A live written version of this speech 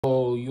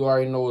Oh, you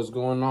already know what's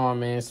going on,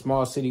 man.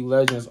 Small City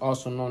Legends,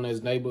 also known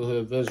as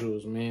Neighborhood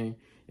Visuals, man.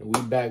 And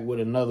we back with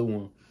another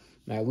one.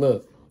 Now,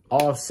 look,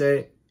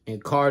 Offset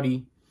and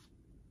Cardi,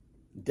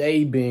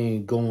 they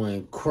been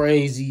going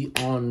crazy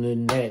on the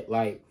net.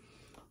 Like,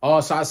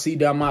 all I see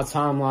down my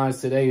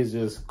timelines today is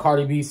just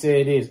Cardi B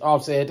said this,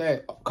 Offset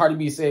that. Cardi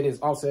B said this,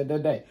 Offset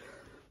that.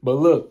 But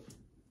look,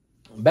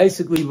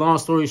 basically, long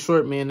story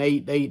short, man,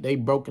 they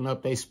broken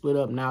up, they split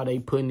up. Now they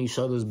putting each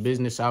other's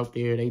business out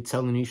there. They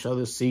telling each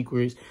other's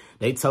secrets.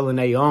 They telling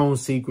their own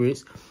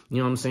secrets. You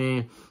know what I'm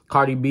saying?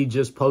 Cardi B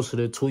just posted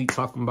a tweet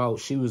talking about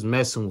she was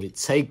messing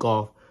with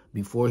Takeoff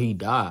before he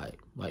died.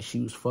 Like, she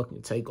was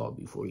fucking Takeoff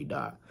before he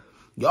died.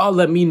 Y'all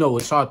let me know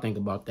what y'all think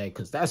about that,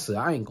 because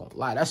I ain't gonna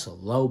lie, that's a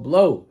low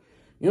blow.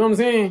 You know what I'm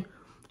saying?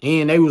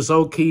 And they was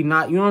okay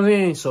not, you know what I'm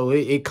saying? So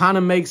it kind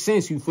of makes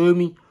sense, you feel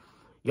me?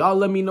 Y'all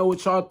let me know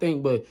what y'all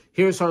think, but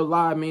here's her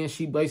live, man.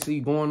 She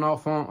basically going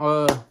off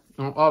on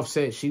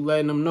Offset. She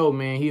letting them know,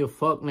 man, he a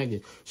fuck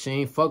nigga. She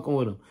ain't fucking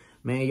with him.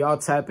 Man, y'all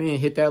tap in,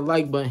 hit that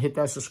like button, hit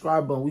that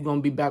subscribe button. We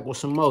gonna be back with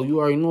some more. You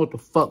already know what the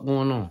fuck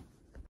going on.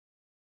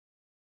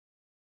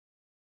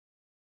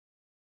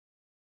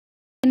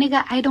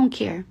 Nigga, I don't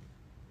care.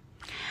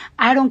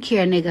 I don't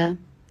care, nigga.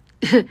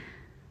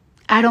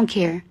 I don't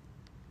care.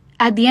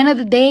 At the end of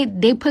the day,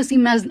 they pussy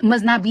must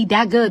not be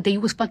that good that you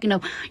was fucking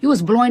up. You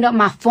was blowing up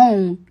my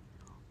phone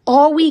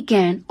all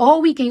weekend.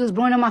 All weekend you was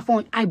blowing up my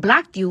phone. I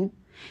blocked you.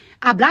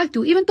 I blocked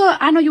you. Even though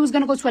I know you was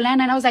going to go to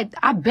Atlanta, and I was like,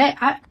 I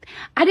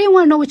didn't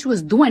want to know what you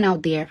was doing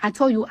out there. I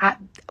told you, I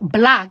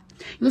blocked.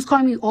 You was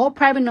calling me all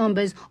private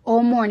numbers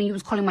all morning. You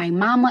was calling my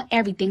mama,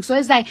 everything. So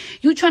it's like,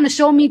 you trying to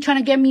show me, trying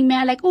to get me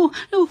mad, like, oh,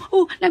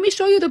 let me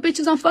show you the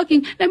bitches I'm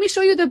fucking. Let me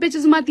show you the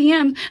bitches in my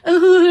DMs.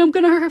 I'm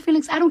going to hurt her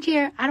feelings. I don't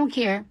care. I don't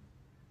care.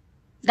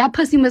 That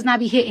pussy must not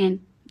be hitting.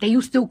 That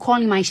you still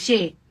calling my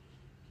shit.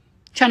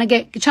 Trying to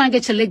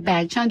get your lick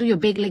back. Trying to do your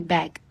big lick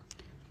back.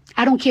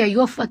 I don't care.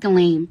 You're fucking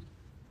lame.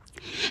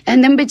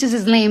 And them bitches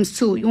is lames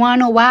too. You wanna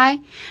know why?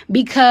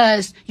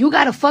 Because you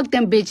gotta fuck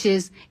them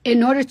bitches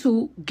in order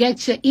to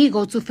get your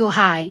ego to feel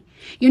high.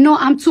 You know,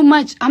 I'm too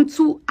much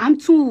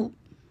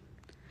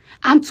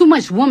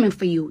woman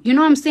for you. You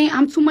know what I'm saying?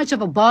 I'm too much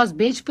of a boss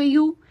bitch for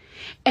you.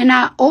 And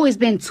I always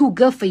been too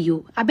good for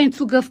you. I've been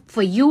too good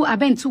for you. I've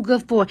been too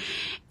good for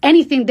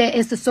anything that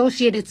is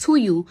associated to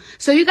you.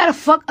 So you gotta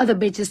fuck other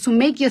bitches to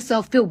make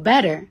yourself feel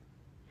better.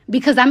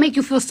 Because I make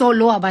you feel so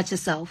low about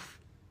yourself.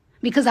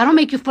 Because I don't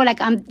make you feel like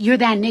you're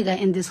that nigga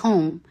in this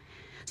home.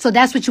 So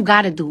that's what you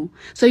gotta do.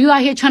 So you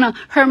out here trying to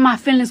hurt my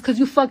feelings because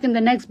you fucking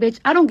the next bitch.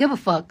 I don't give a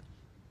fuck.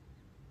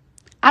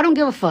 I don't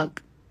give a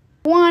fuck.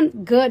 One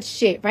good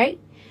shit, right?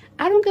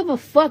 I don't give a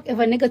fuck if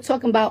a nigga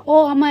talking about,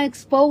 oh, I'm gonna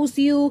expose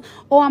you,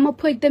 or I'm gonna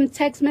put them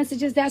text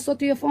messages that I saw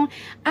through your phone.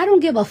 I don't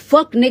give a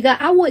fuck, nigga.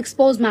 I will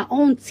expose my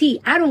own tea.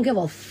 I don't give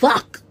a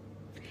fuck.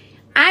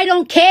 I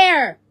don't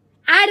care.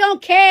 I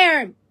don't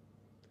care.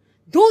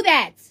 Do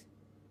that.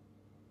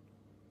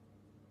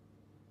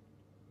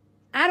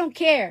 I don't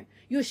care.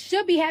 You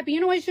should be happy. You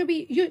know what you should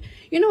be?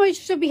 You know what you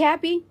should be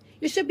happy?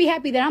 You should be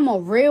happy that I'm a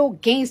real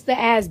gangster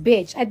ass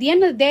bitch. At the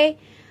end of the day,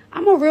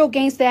 I'm a real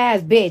gangster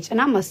ass bitch, and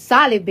I'm a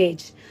solid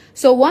bitch.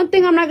 So one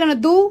thing I'm not gonna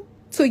do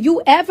to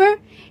you ever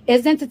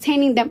is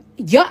entertaining them,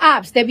 your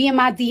ops that be in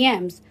my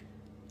DMs,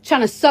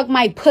 trying to suck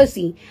my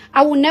pussy.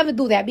 I will never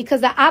do that,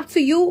 because the op to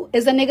you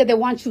is a nigga that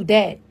wants you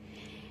dead.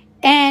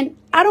 And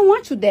I don't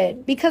want you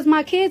dead, because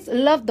my kids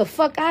love the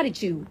fuck out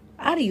of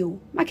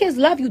you. My kids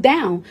love you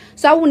down.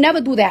 So I will never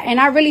do that. And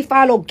I really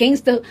follow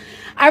gangster.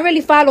 I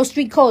really follow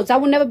street codes. I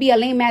will never be a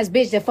lame ass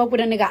bitch that fuck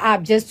with a nigga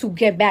op just to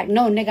get back.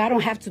 No, nigga, I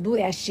don't have to do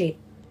that shit.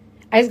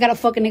 I just gotta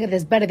fuck a nigga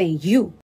that's better than you.